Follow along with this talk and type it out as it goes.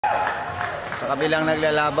Sa kabilang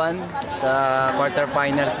naglalaban sa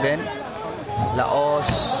quarterfinals din, Laos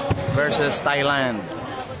versus Thailand.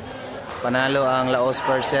 Panalo ang Laos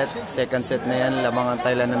first set. Second set na yan, lamang ang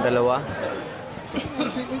Thailand ng dalawa.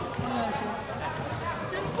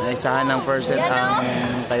 Naisahan ng first set ang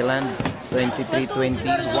Thailand, 23-21.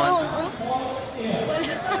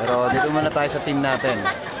 Pero dito muna tayo sa team natin.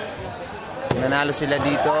 Nanalo sila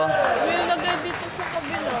dito.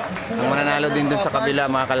 Ang mananalo din dun sa kabila,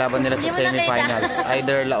 mga kalaban nila sa semifinals,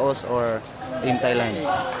 either Laos or Team Thailand.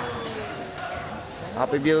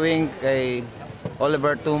 Happy viewing kay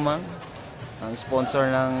Oliver Tumang, ang sponsor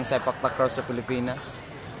ng Sepak Takraw sa Pilipinas.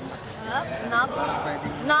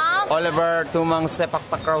 Oliver Tumang Sepak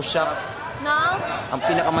Takraw Shop, ang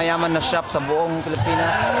pinakamayaman na shop sa buong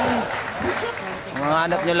Pilipinas. Ang mga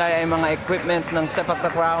hanap nyo lang ay mga equipments ng Sepak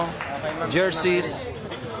Takraw, jerseys.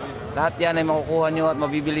 Lahat yan ay makukuha nyo at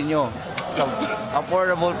mabibili nyo sa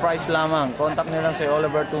affordable price lamang. Contact nyo lang si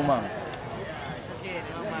Oliver Tumang.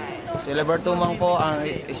 Si Oliver Tumang po ang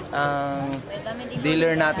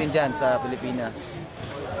dealer natin dyan sa Pilipinas.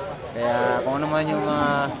 Kaya kung ano man yung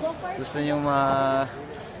gusto nyo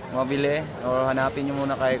mabili o hanapin nyo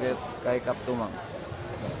muna kay Kap Tumang.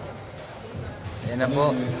 Ayan na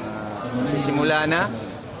po. Sisimula na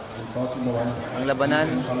ang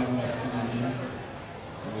labanan.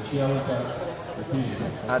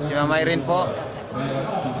 At si Mamay rin po.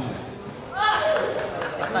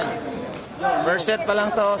 First set pa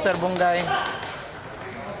lang to, Sir Bunggay.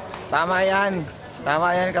 Tama yan.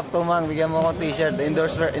 Tama yan, Kap Tumang. Bigyan mo akong t-shirt.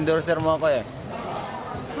 Endorser mo ako eh.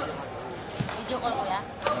 Video call ko ya?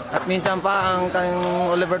 At minsan pa, ang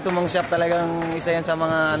Oliver Tumang shop talagang isa yan sa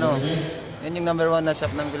mga ano. Yan yung number 1 na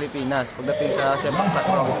shop ng Pilipinas. Pagdating sa Sepak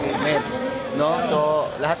Takraw equipment. No?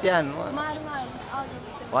 So, lahat yan.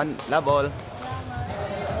 One, love all.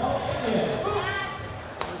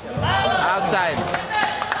 Outside.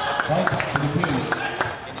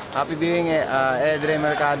 Happy viewing, Edre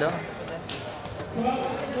Mercado.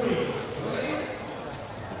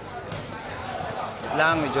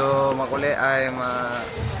 Lang, medyo makuli ay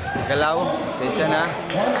magalaw. Sensya na.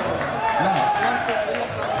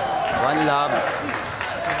 One love.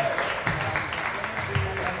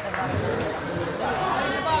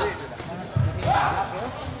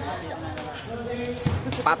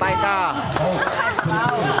 Patay ka.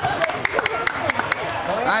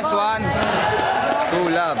 Nice one.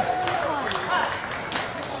 Two love.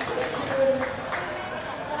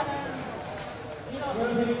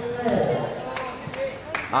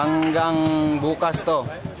 Hanggang bukas to,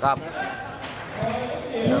 Kap.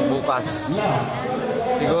 Hanggang bukas.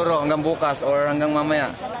 Siguro hanggang bukas or hanggang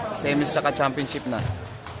mamaya. Semis saka championship na.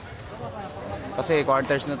 Kasi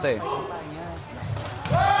quarters na to eh.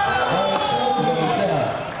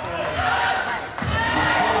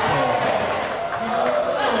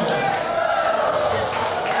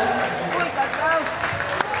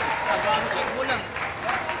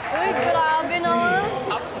 Uy, grabe naman.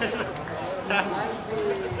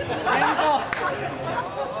 Ayun ko.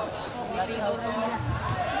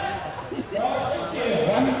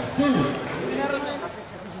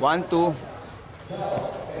 1-2.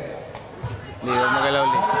 Hindi, huwag magalaw,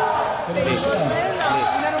 Li. Li. Li.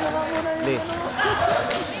 Li.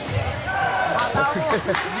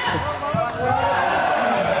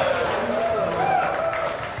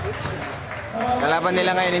 Kalaban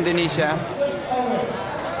nila ngayon Indonesia.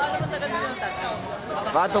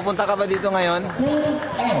 Bakit pupunta ka ba dito ngayon?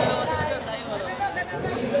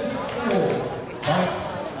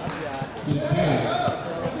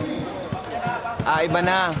 Iba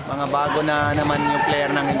na. Mga bago na naman yung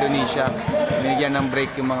player ng Indonesia. Binigyan ng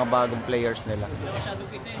break yung mga bagong players nila.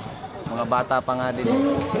 Mga bata pa nga din.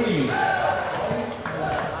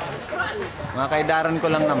 Mga kaidaran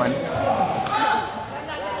ko lang naman.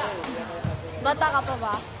 Bata ka pa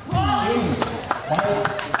ba?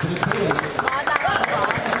 Bata ka pa ba?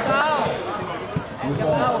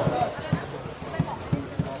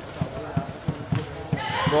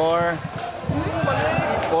 Score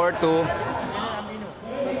 4-2.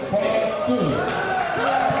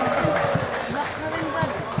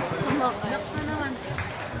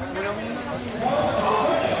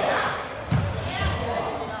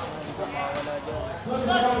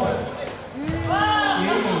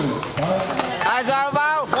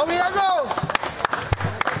 Azarbaw! Komiyago!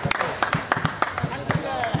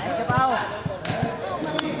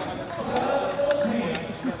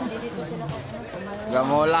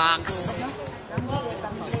 Gamolax!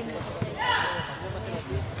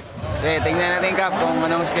 Okay, tingnan natin Kap kung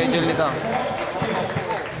anong schedule nito.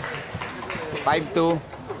 5-2.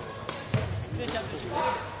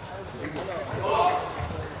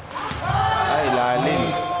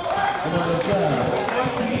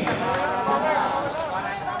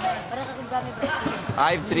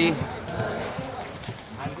 5-3.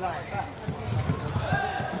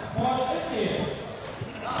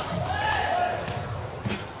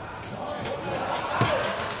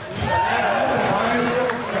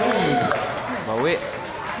 Bawi.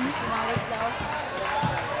 Umawit daw.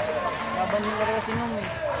 Laban nila kasi nung eh.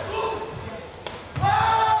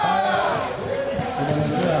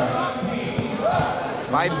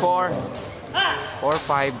 5-4.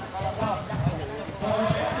 4-5.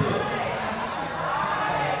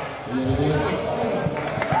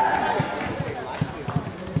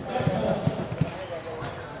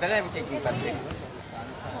 Dala yung kikipan din.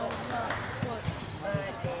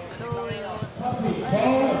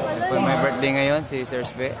 Kung may birthday ngayon, si Sir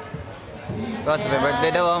Spe. Coach, may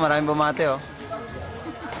birthday daw, oh. Maraming bumate, oh.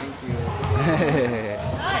 Thank you.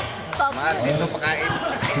 Mahal dito pakain.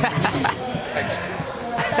 Times 2.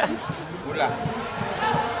 Gula.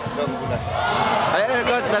 Dong gula. Ayun,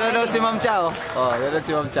 Coach, dala daw si Ma'am Cha, oh. Oh, dala si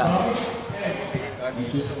Ma'am Cha.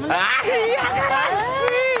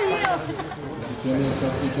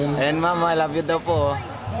 Ayan, Ma'am, I love you daw po, oh.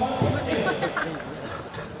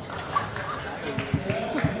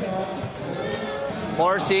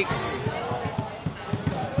 Four, 6.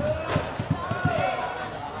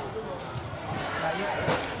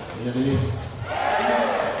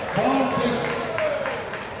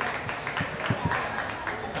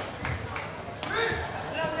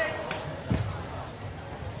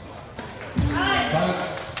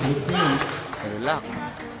 Relax.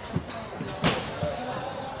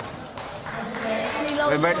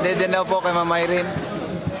 Happy birthday din daw po kay Ma'am Irene.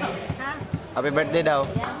 Happy birthday daw.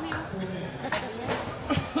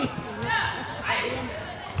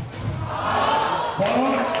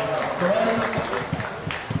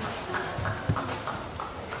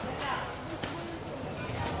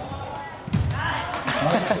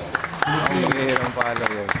 Ang hirang pala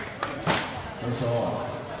yun.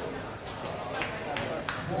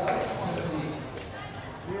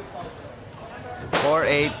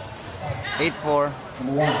 4-8. 8-4.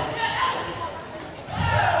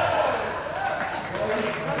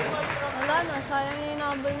 Wala na, sayang yung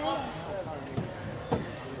number niya.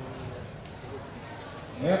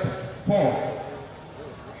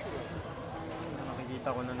 Nakikita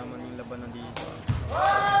ko na naman yung laban ng dito.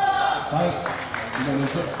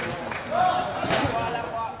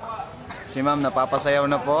 Si Ma'am napapasayaw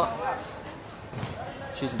na po.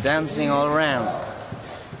 She's dancing all around.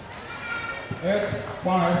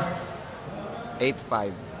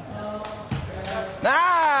 8-5.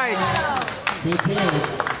 Nice!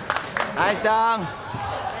 Nice, Dang!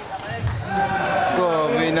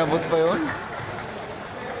 Gobe, nabot pa yun.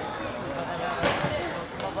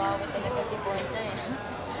 Mabawi talaga si Poncha eh.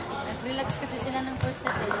 Nag-relax kasi sila ng first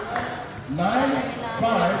set eh. 9-5.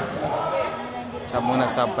 Sab muna,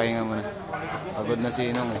 sab. Pahinga muna. Pagod na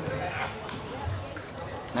si Inong eh.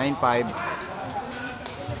 9-5.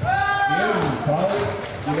 Game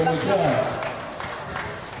 5, Indonesia.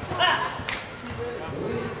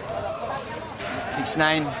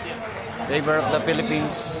 6-9. Favor of the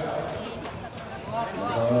Philippines.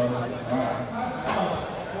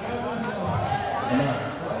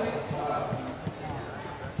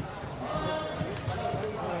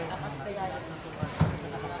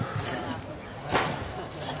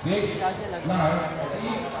 Next, 9.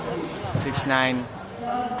 6-9.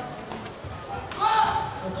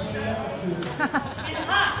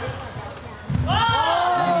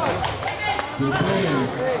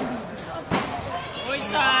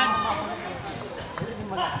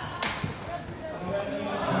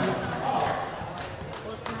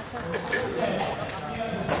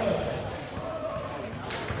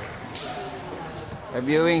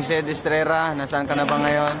 Reviewing said Estrera, nasaan ka na ba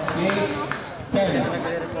ngayon? 10.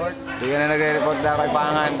 Nagre-report. Hindi ka na nagre-report na kay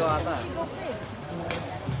Pangan. Ito ata.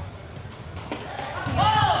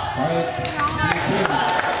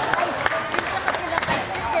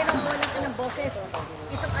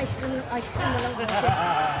 Ice cream walang boses.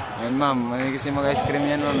 Ayun ma'am, may kasi mag-ice cream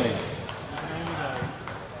yan ma'am eh.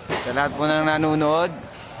 Sa lahat po na nanonood,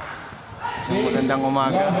 isang magandang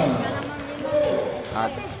umaga.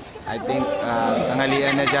 At I think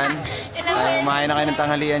tanghalian na dyan. Kumain na kayo ng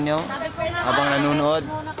tanghalian nyo habang nanonood.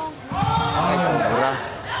 Ay, sobra.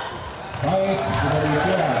 5,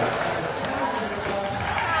 Indonesia.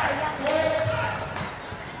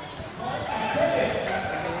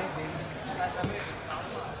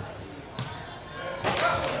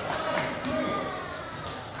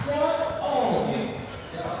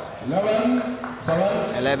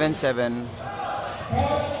 Eleven, 7. 11-7.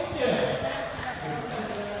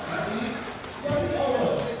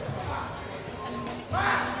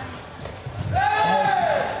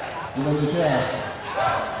 Indonesia.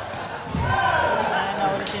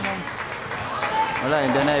 Wala,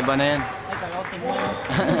 hindi na. Iba na yan.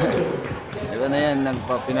 Iba na yan.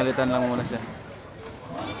 Pinalitan lang muna siya.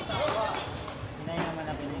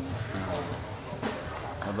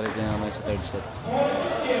 Nabalik niya naman sa third set.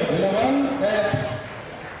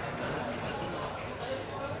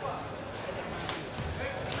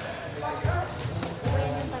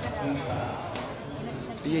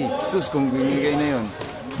 Iyay, sus, kung binigay na yun.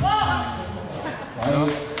 Ano?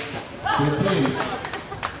 15.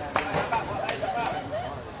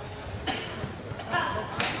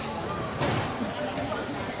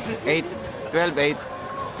 8, 12-8.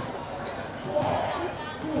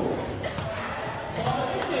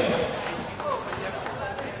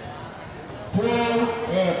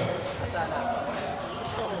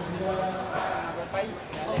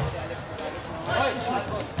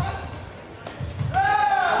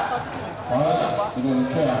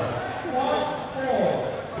 Indonesia.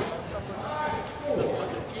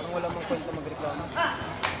 Ang wala mong kwenta magreklamo.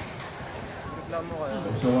 Reklamo ka.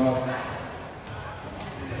 So,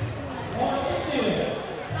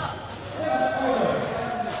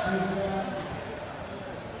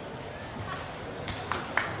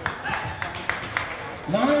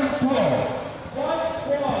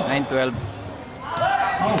 9-12.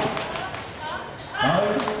 out.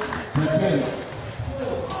 5-15.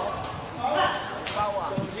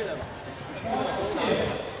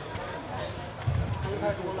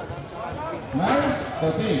 Nine,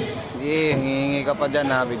 13. Hingi ka pa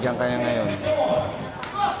dyan ha. Bigyan ka niya ngayon.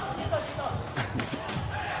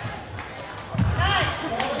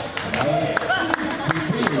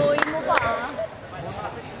 Tuloy mo pa ah.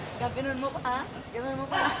 Ganun mo pa. Ganun mo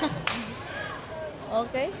pa.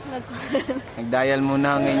 Okay? Nag-dial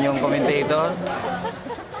muna ang inyong commentator.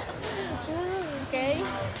 Okay.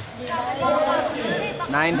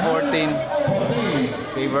 9-14.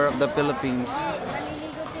 Favor of the Philippines.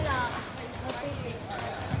 Naliligo sila. No-facing.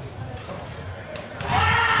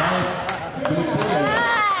 5-15.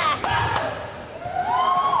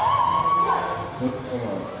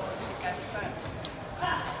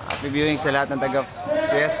 Happy viewing sa lahat ng taga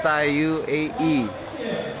Fiesta UAE.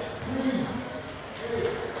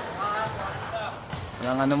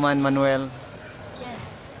 Walang anuman, Manuel.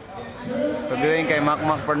 Happy viewing kay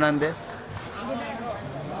Macmac Fernandez.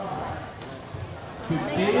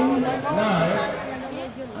 15, 9.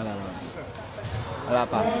 Wala pa. Wala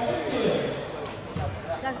pa.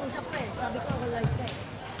 Nag-usap ko eh. Sabi ko, live ka eh.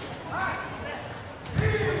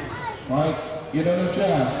 Mike,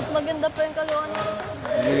 Indonesia. Mas maganda pa yung kaluan.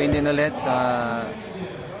 Viewing din ulit sa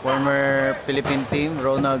former Philippine team,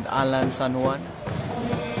 Ronald Alan San Juan.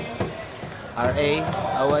 RA,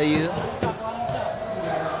 how are you?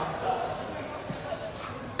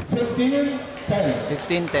 15,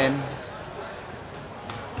 10. 15-10.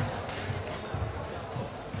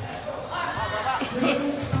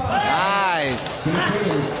 Nice!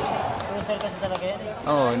 Philippines.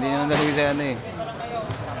 Oh, hindi naman talaga sa ano eh.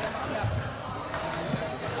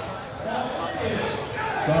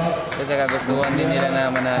 Stop. Kasi kagustuhan din nila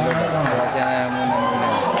na manalo. Kaya siya na muna.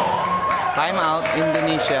 Time out,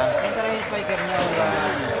 Indonesia.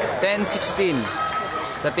 10-16.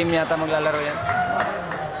 Sa team yata maglalaro yan.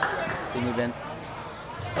 Team event.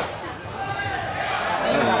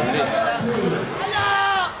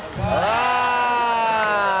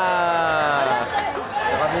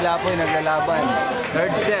 Sa kabila po yung naglalaban.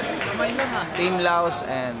 Third set. Team Laos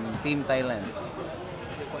and Team Thailand.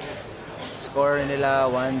 Score nila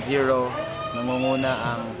 1-0. Nangunguna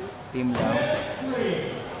ang Team Laos.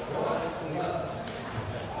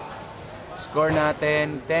 Score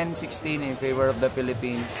natin 10-16 in favor of the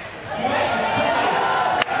Philippines.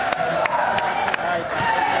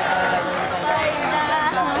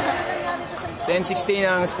 10-16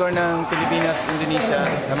 ang score ng Pilipinas, Indonesia.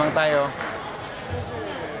 Samang tayo.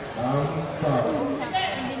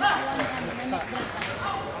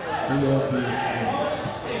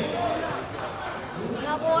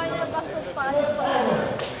 Nakuha niya pa sa paano pa.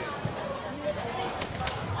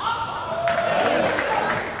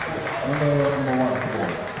 Number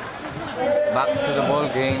 1. Back to the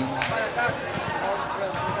ball game.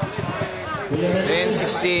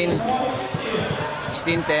 10-16.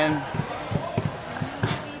 16-10.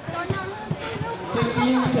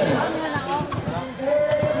 15-10.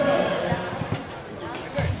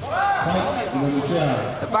 Mike, Indonesia.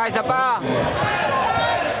 Isa pa!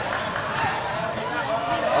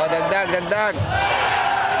 Oh, dagdag. 11-16.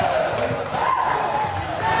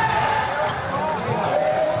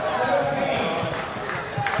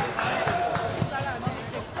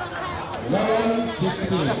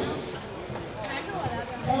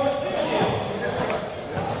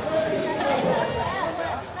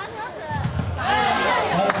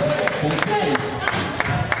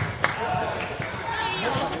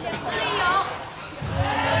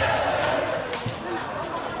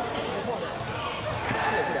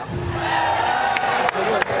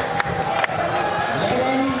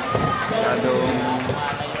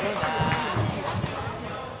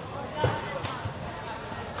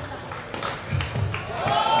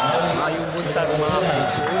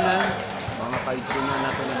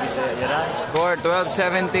 Score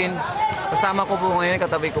 12-17. Kasama ko po ngayon,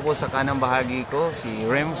 katabi ko po sa kanang bahagi ko, si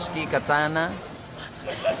Remski Katana.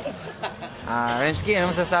 Remski,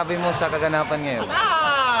 ano masasabi mo sa kaganapan ngayon?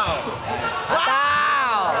 Wow!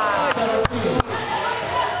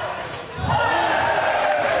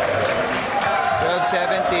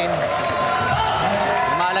 12-17.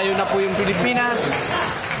 Lumalayo na po yung Pilipinas.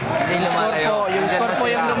 Hindi lumalayo. Yung score po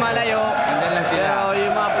yung lumalayo. Nandyan lang sila. Pero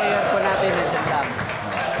yung mga player po natin nandyan lang.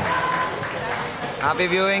 Happy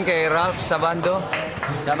viewing kay Ralph Sabando.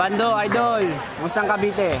 Sa bando, idol. Musang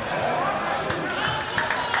Cavite.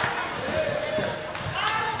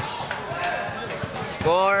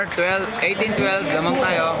 Score 18-12. Lamang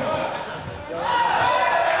tayo.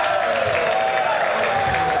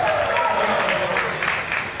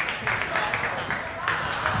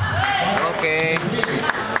 Okay.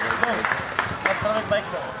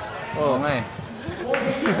 Oo nga eh.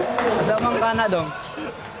 Kasamang ka na dong.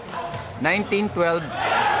 19-12.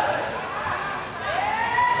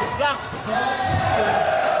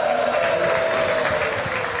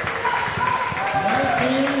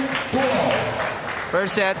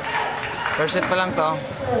 First set. First set pa lang to.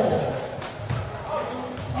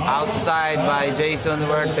 Outside by Jason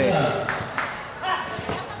Huerte.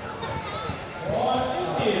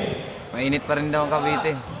 Mainit pa rin daw ang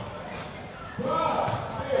Cavite.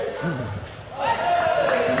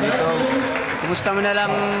 Dito. Kumusta mo na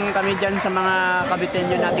lang kami dyan sa mga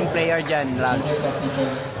Caviteño nating player dyan, Lal?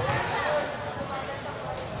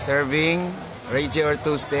 Serving, Reggie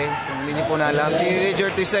Ortuste. Kung hindi niyo po na alam, si Reggie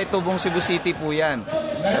Ortuste ay tubong Cebu City po yan.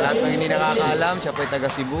 Sa lahat ng hindi nakakaalam, siya po ay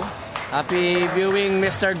taga Cebu. Happy viewing,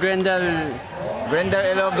 Mr. Grendel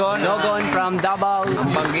Elogon. Logon from Davao.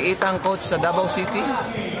 Ang panggiitang coach sa Davao City.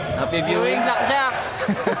 Happy viewing. Blackjack.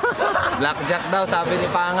 Blackjack daw, sabi ni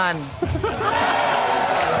Pangan.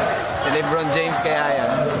 Si LeBron James kaya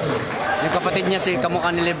yan. Yung kapatid niya si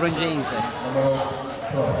kamukha ni LeBron James.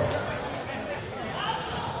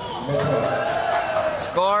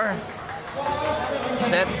 Score,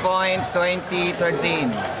 set point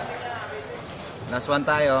 20-13. Last one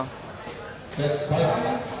tayo.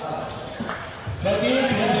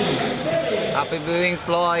 Happy viewing,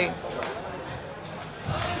 Floyd.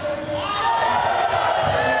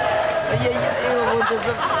 Ay, mabuto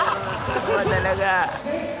sa mga talaga.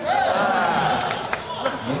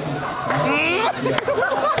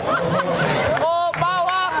 Oh,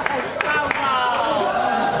 Pawaks!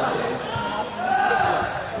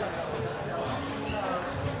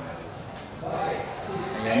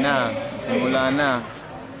 Ayan na, simula na.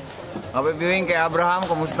 Happy viewing kay Abraham.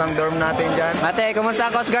 Kumusta ang dorm natin dyan? Mate,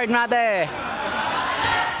 kumusta ang Coast Guard, mate?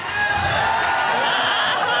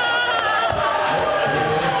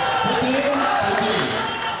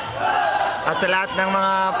 At sa lahat ng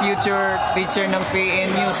mga future teacher ng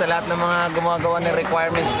PNU, sa lahat ng mga gumagawa ng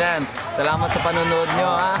requirements dyan, salamat sa panonood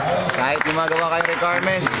nyo ha. Kahit gumagawa kayong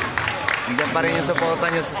requirements, nandiyan pa rin yung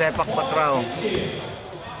supportan nyo sa Sepak Takraw.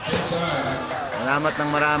 Salamat ng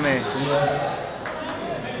marami.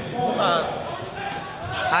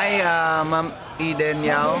 Hi, Ma'am Eden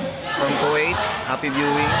Yao from Kuwait. Happy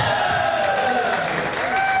viewing.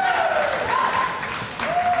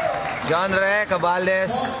 John Re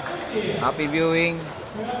Cabales. Happy viewing.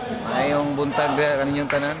 Ayong buntag kaninyong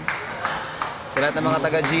tanan. Sa lahat ng mga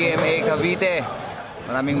taga GMA Cavite.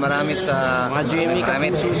 Maraming sa Mga GMA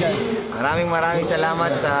Cavite dyan. Maraming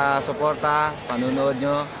salamat sa suporta, panunood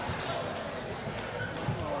nyo.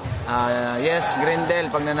 Yes, Grindel,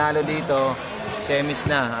 pag nanalo dito, semis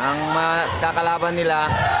na. Ang kakalaban nila,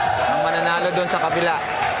 ang mananalo doon sa kabila,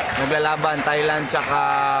 maglalaban, Thailand tsaka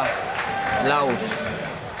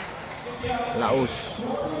Laos.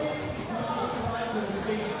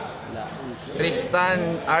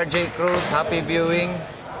 Tristan RJ Cruz, happy viewing.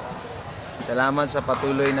 Salamat sa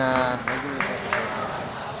patuloy na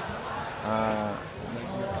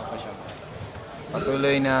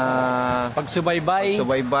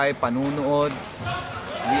pagsubaybay, panunood.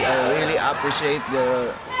 We really appreciate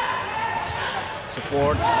the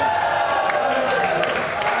support.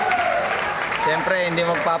 Siyempre, hindi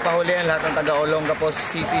magpapahuli ang lahat ng taga-Olongapo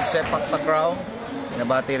City Sepak Takraw.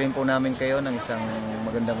 Nabati rin po namin kayo ng isang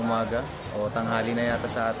magandang umaga o tanghali na yata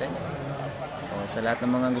sa atin. Sa lahat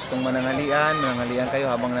ng mga gustong mananghalian kayo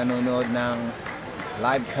habang nanonood ng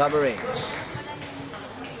live coverage.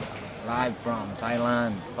 Live from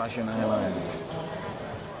Thailand, Fashion Island.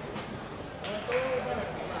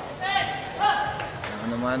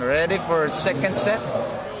 Ano naman, ready for second set.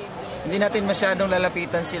 Hindi natin masyadong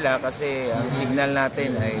lalapitan sila kasi ang signal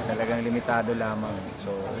natin ay talagang limitado lamang. So,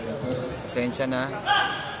 pasensya na.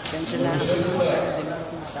 Pasensya na.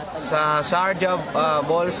 Sa Sharjah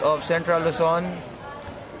Balls of Central Luzon,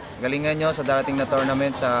 galingan nyo sa darating na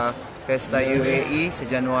tournament sa Festa UAE sa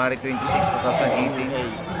January 26,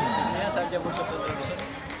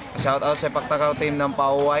 2018. Shout out sa Sepak Takraw team ng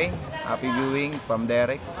Pauway. Happy viewing from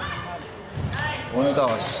Derek.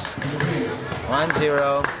 Puntos.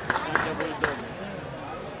 1-0.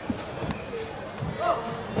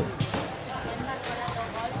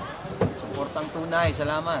 Suportang tunay.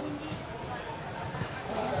 Salamat.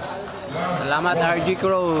 Salamat RG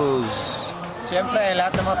Cruz. Siyempre,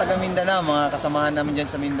 lahat ng mga taga Mindanao, mga kasamahan namin dyan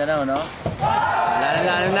sa Mindanao, no?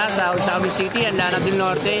 Lalo na sa Usami City, ang Lanat del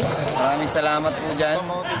Norte. Maraming salamat po dyan.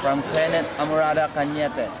 From Kenneth Amurada,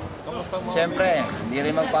 Cañete. Siyempre, hindi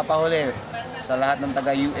rin magpapahuli sa lahat ng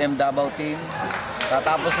taga UM Davao team.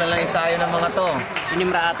 Tatapos na lang isayo ng mga to.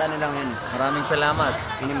 Inimraata na lang yun. Maraming salamat.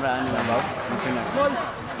 Inimraan na ba?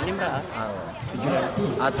 Inimraat.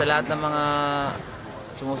 At sa lahat ng mga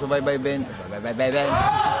sumusubaybay Ben.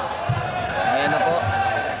 Ayan na po.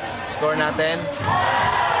 Score natin.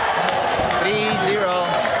 3-0.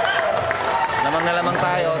 Lamang na lamang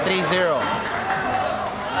tayo. 3-0.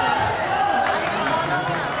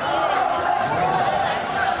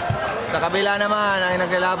 Sa kabila naman ay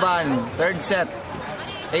naglalaban. Third set.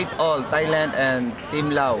 8-all. Thailand and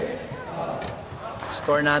Team Lao.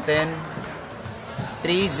 Score natin.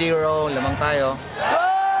 3-0. Lamang tayo.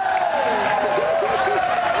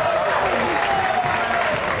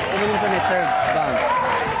 Umiling sa net serve. Bang.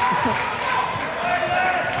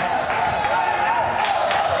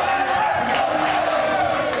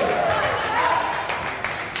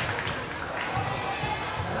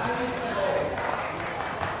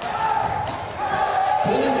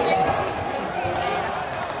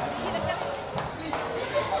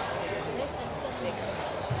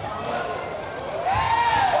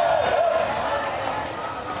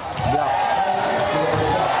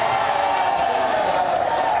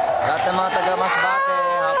 Lahat ng mga taga Masbate,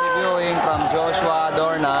 happy viewing from Joshua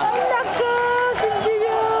Adorna.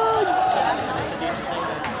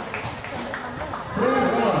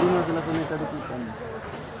 Hindi mo sila sunod sa dupitan.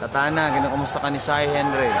 Tatana, kinukumusta ka ni Sai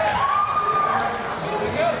Henry?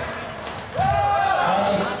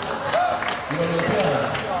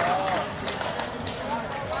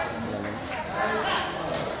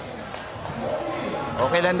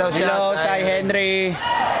 Okay lang daw siya. Hello, Sai Henry.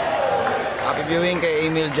 Happy viewing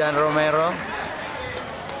kay Emil Jan Romero.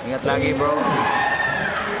 Ingat lagi, bro.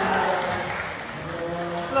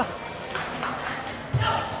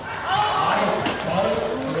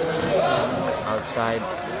 Outside.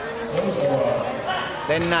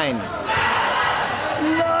 10-9.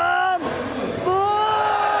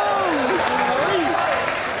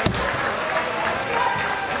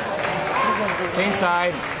 Change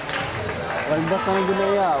side. Walbas na ng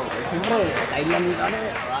gumayaw. Siyempre, Thailand yung ano,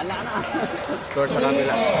 wala na. Score sa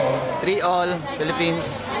kabila. 3-all,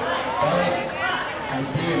 Philippines.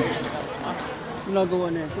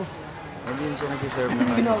 Ginagawa na ito. Hindi siya nag-serve na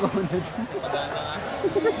ngayon. Ginagawa na ito.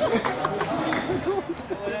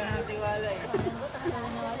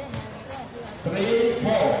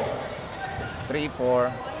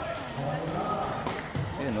 3-4.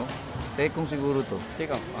 Ayun, no? Tekong siguro to.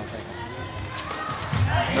 Teka, okay.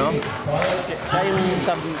 No? Siya yung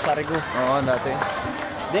Sarigo. Oo, dati.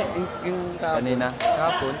 Hindi, yung kahapon. Kanina.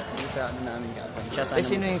 Kahapon, yung sa ano namin kahapon. Siya sa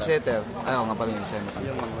Sino yung setter? Ayaw nga pala yung setter.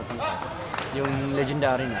 Yung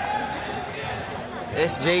legendary na.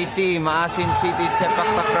 SJC, Maasin City, Sepak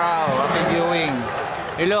Takraw. Happy viewing.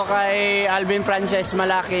 Hello kay Alvin Frances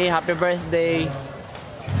Malaki. Happy birthday.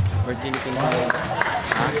 Birthday ni King.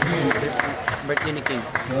 Birthday ni King.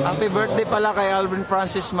 Happy birthday pala kay Alvin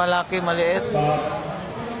Francis Malaki, maliit.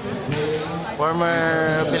 Former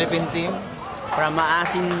Philippine team. From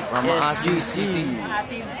Maasin SJC.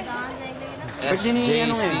 Birthday ni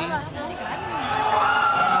ano SJC. eh.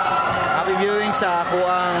 Happy viewing sa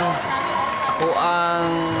ano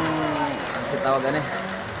si tawagan eh?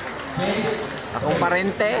 Akong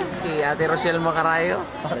parente, si Ate Rochelle Macarayo.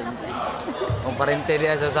 Akong parente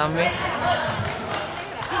diya sa Samis.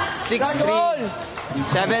 6-3.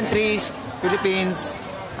 7-3 Philippines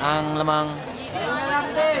ang lamang.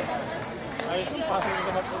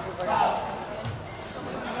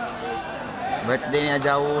 Birthday ni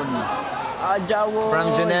Ajawon. Ajawo.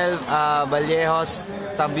 From Junel Vallejos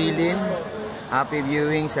Tabilin. Happy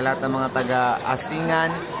viewing sa lahat ng mga taga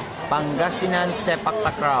Asingan, Pangasinan, Sepak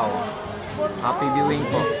Takraw. Happy viewing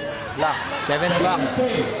po. Black. 7-3.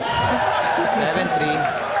 7-3.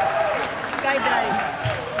 Skydrive.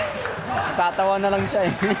 Tatawa na lang siya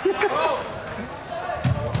eh.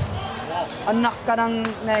 Anak ka ng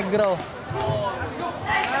negro.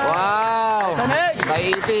 Wow! Sunod!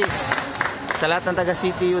 Kay Itis. Sa lahat ng taga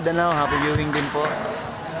CTU Danao, happy viewing din po.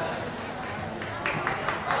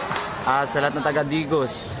 Sa lahat ng taga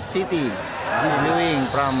Digos City, happy viewing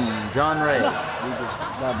from John Ray. Digos,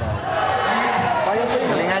 Davao.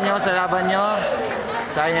 Galingan nyo sa laban nyo.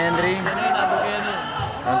 Sai Henry.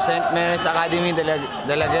 From St. Mary's Academy,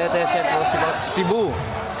 Dalagete, Cebu.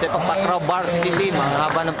 Sepak Takraw Varsity Team. Ang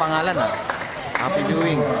haba ng pangalan, ha. Happy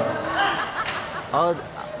viewing.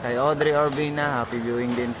 Kay Audrey Orbina, happy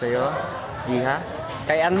viewing din sa'yo. Iha.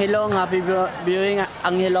 Kay Anghilong, happy viewing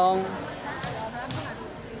Anghilong.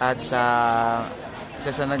 At sa isa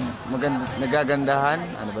sa nagagandahan,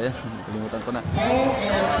 ano ba yun? Kalimutan ko na.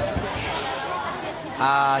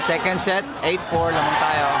 Second set, 8-4 lamang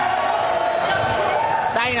tayo.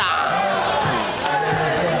 China!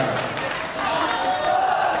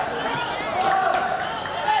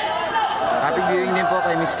 Happy viewing din po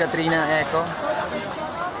kay Miss Katrina Eco.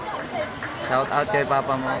 Shout out kay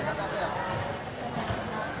Papa mo.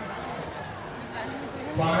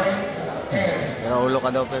 Pero ulo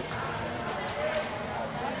ka daw, Pep.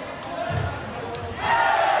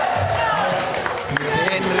 Si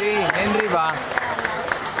Henry ba?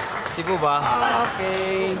 Cebu ba?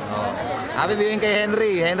 Okay. Oh. Happy viewing kay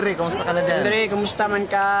Henry. Henry, kumusta ka na dyan? Henry, kumusta man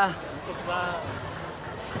ka?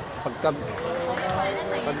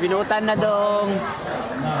 Pag binutan na dong.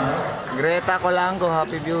 Greta ko lang ko,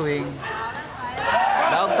 happy viewing.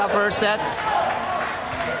 Dog ta first set.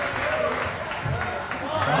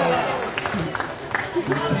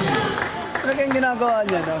 Ano kayong ginagawa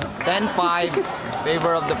niya, no? 10-5,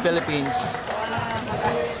 favor of the Philippines.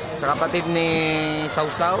 Sa kapatid ni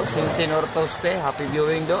Sausaw, Sinsin Ortoste, happy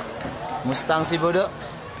viewing do. Mustang si Budo.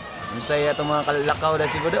 Masaya itong mga kalakaw da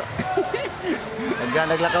si Budo.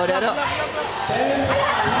 Naglakaw da do.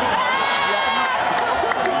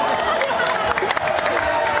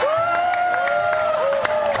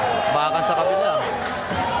 Bakan sa kabila.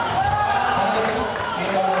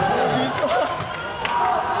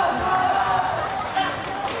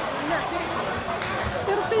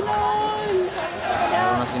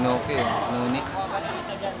 Meron na si Noki, Nuni.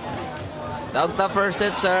 Dog ta first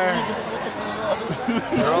set, sir.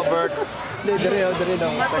 Robert. Dere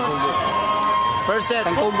daw. First set.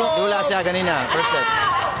 Dula siya kanina. First set.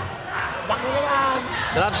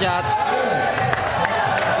 Drop shot.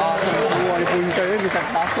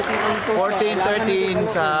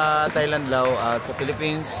 14-13 sa Thailand Lao at sa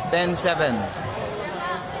Philippines 10-7.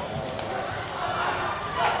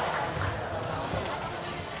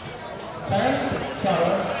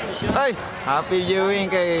 Ay! Happy viewing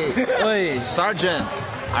kay Sergeant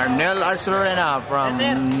Arnel Arsurena from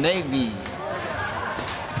Navy.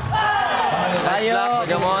 Nice block,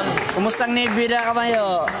 Gamon. Kumustang Navy na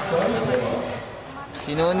kamayo?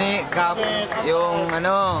 Sinuni Cup yung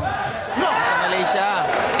ano sa Malaysia.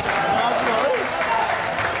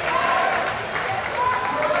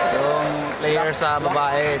 Yung player sa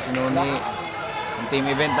babae, sinuni. Yung team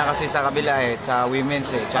event na kasi sa kabila sa women's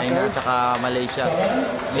China at saka Malaysia.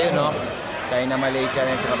 Ayun no, China, Malaysia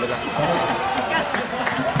rin sa kabila.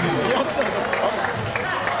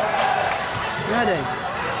 Nga din.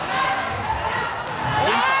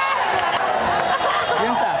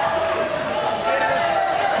 Yung sa?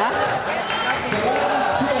 Ha?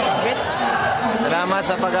 Salamat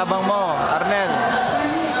sa pag-abang mo, Arnel.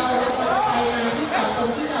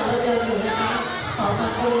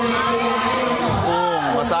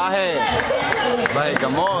 Masahe. Bye,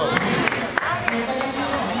 Gamol.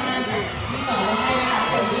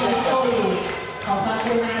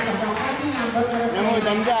 Namo,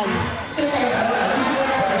 dandan.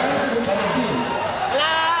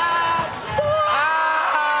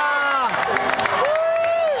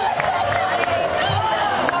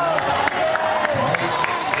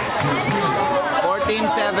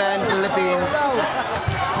 Philippines.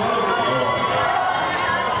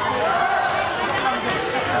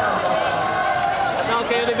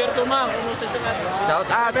 Okay, Roberto Ma, kumusta siya natin? Shout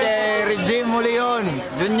out kay Regime Mulion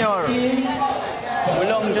Junior.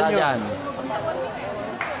 Bulong Junior.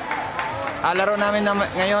 Laro namin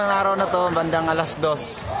ngayon araw na to bandang alas 2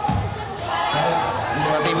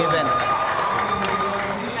 sa team event.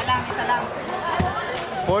 Isa lang.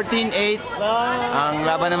 14-8 ang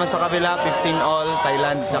laban naman sa kabila, 15 all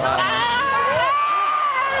Thailand saka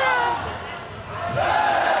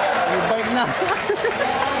Bike na.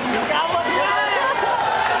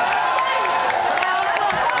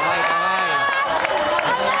 kamay.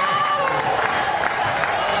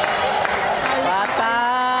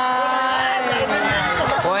 Patay.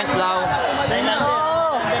 Point Lao. Thailander.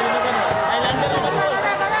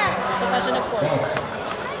 Sa national po.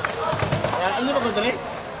 dali.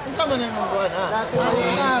 Ang sama na yung mga buwan, ha?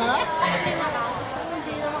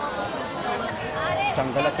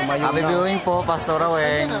 Happy viewing po, Pastor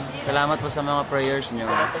Raweng. Salamat po sa mga prayers nyo.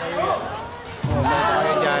 So,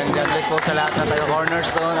 kayo dyan. God bless po sa lahat na taga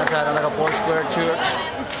Cornerstone at sa lahat na taga Foursquare Church.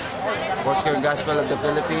 Foursquare Gospel of the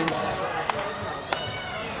Philippines.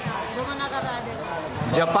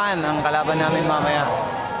 Japan ang kalaban namin mamaya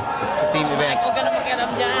sa team event. Huwag ka na magkaram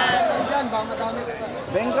dyan.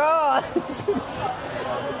 Bengkot!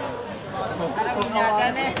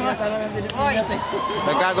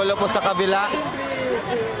 Nagkagulo po sa kabila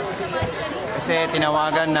kasi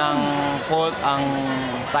tinawagan ng fault ang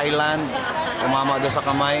Thailand. Umama doon sa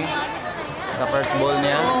kamay sa first ball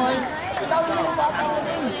niya.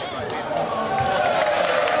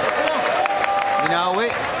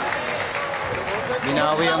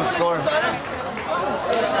 Binawi ang score.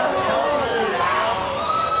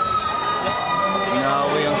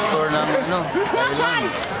 Binawi ang score ng Thailand.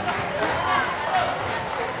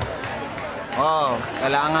 Oh,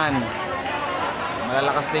 kailangan.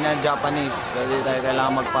 Malalakas din ang Japanese. Pwede tayo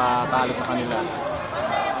kailangan magpatalo sa kanila.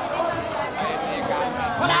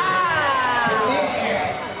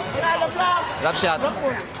 Drop shot.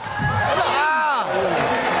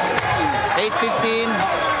 8-15.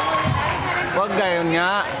 Huwag gayon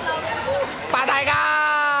nga. Patay ka!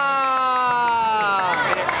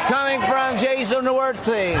 Coming from Jason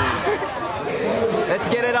Huerte. Let's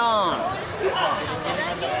get it on.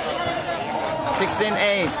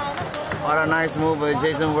 16-8. What a nice move by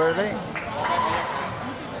Jason Huerte.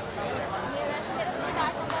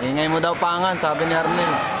 Ingay mo daw pangan, sabi ni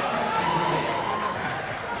Arnel.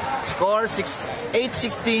 Score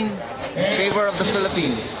 8-16 in favor of the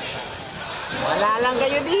Philippines. Wala lang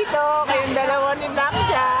kayo dito. Kayong dalawa ni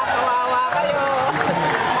Blackjack. Kawawa kayo.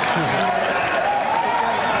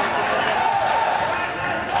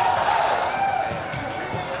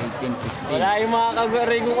 Wala yung mga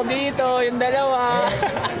kagwarigo ko dito. Yung dalawa.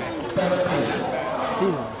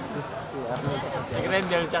 Sino? Si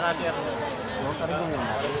Grendel tsaka si Arnold.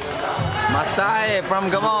 Masahe from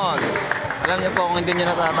Gamol. Alam niyo po kung hindi niyo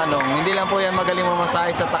natatanong, hindi lang po yan magaling mamasahe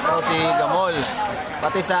sa takraw si Gamol.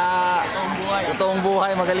 Pati sa totoong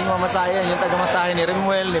buhay magaling mamasahe yan. Yung taga-masahe ni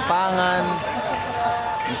Rimuel, ni Pangan,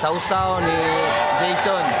 ni Sausaw, ni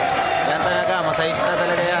Jason. Yan talaga, masahista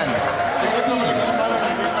talaga yan.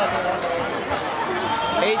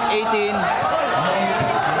 8-18.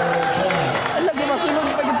 Alam mo, masunod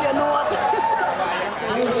pa yun si Anuat.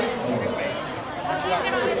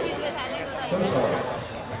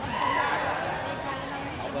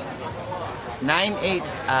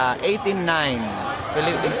 18-9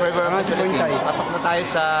 in favor of the Philippines. Pasok na tayo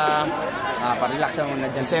sa Pa-relax mo na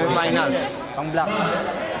dyan. semifinals. Pang-block.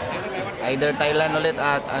 Either Thailand ulit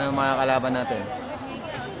at ano mga kalaban natin.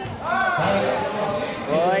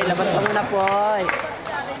 Boy, labas ka muna, boy.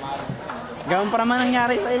 Gawin pa naman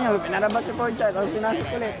nangyari sa inyo. Pinarabas si Porcha. Tapos pinasok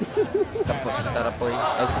ulit. Tapos sa Tarapoy.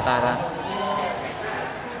 Ay sa Tara.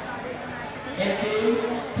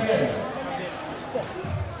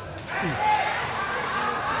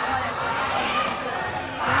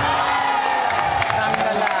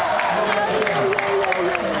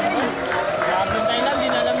 Thailand, di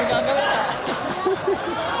na alam mo gagawin.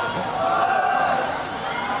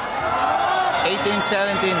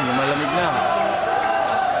 18-17. Lumalamig na.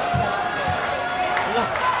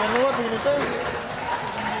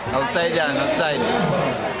 Outside yan. Outside.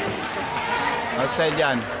 Outside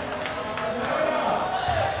yan.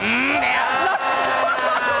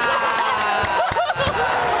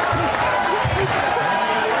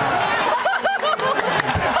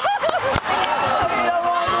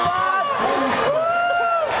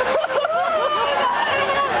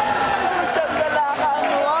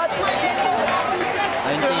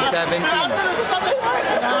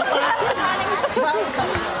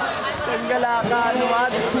 Sanggala ka,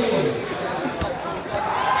 Anuat.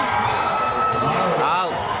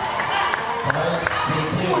 Out.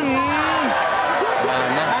 Wala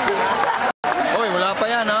na. Uy, wala pa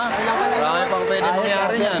yan ha. Marami pang pwede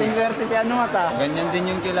mangyari yan. Swerte si Anuat ah. Ganyan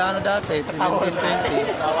din yung kila dati.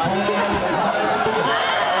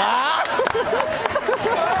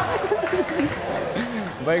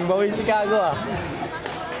 2020. Bayang-bawi si Kago ah.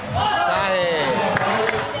 Sahe.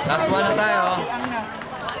 Last one na tayo.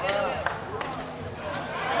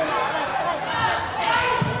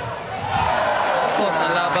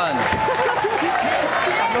 Ang laban.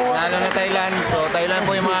 Nalo na Thailand. So Thailand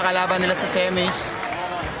po yung mga kalaban nila sa semis.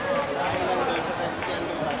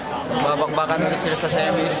 Babakbakan ulit sila sa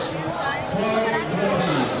semis.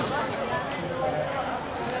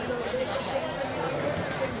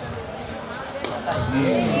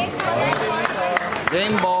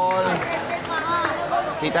 Game ball.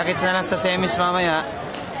 Kita-kits na lang sa semis mamaya.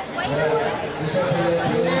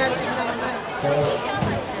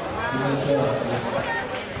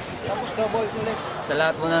 Sa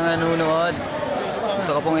lahat po na nanonood,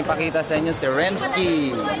 gusto ko pong ipakita sa inyo si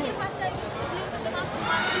Remski.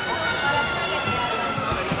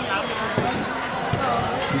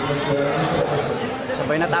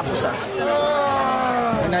 Sabay natapos ah.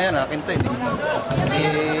 Ano na yan, akin to eh.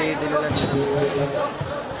 Dinala siya.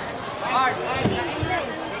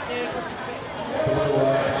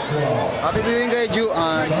 Happy viewing kay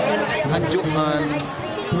Juan. Ang Juan.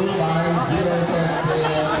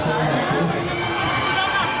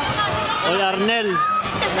 Hoy Arnel.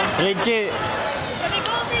 Leche.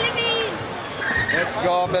 Let's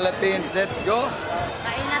go Philippines, let's go.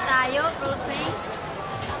 Kain na tayo, Philippines.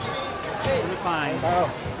 Fine.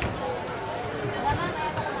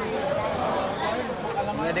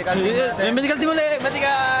 Medical team natin. Medical team ulit!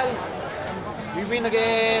 Medical! We win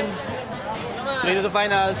again! 3 to the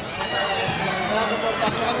finals. Wala support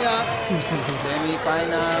ako kami ha.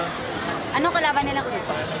 Semi-final. Ano kalaban nila?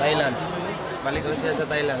 Thailand. Balik ulit sila sa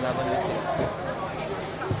Thailand. Laban ulit sila.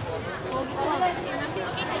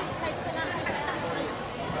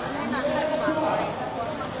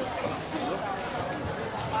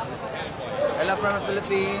 I love from the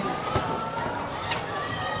Philippines.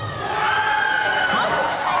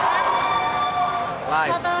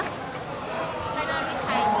 Live.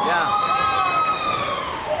 Yeah.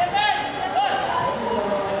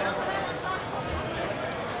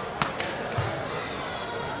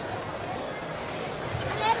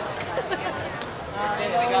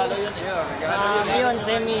 Regalo yun eh. Ngayon,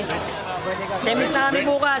 semis. Semis na kami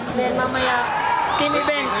bukas. Then mamaya, team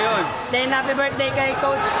event. Then happy birthday kay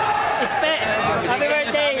Coach Ispe. Happy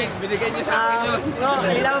birthday. Binigay niyo sa akin yun. No,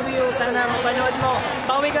 I love you. Sana mapanood mo.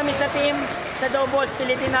 Bawi kami sa team. Sa doubles,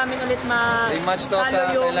 pilitin namin ulit Rematch to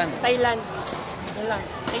sa yung Thailand. Thailand. Yun lang.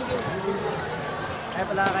 Thank you. Ay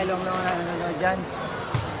pala kay Long Long na nanonood dyan.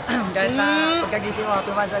 Kahit na pagkagising mo,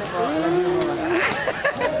 tumasali po. Alam niyo mo.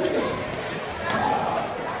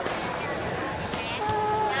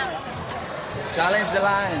 Challenge the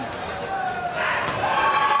line.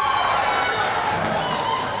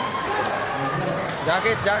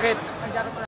 Jacket, jacket.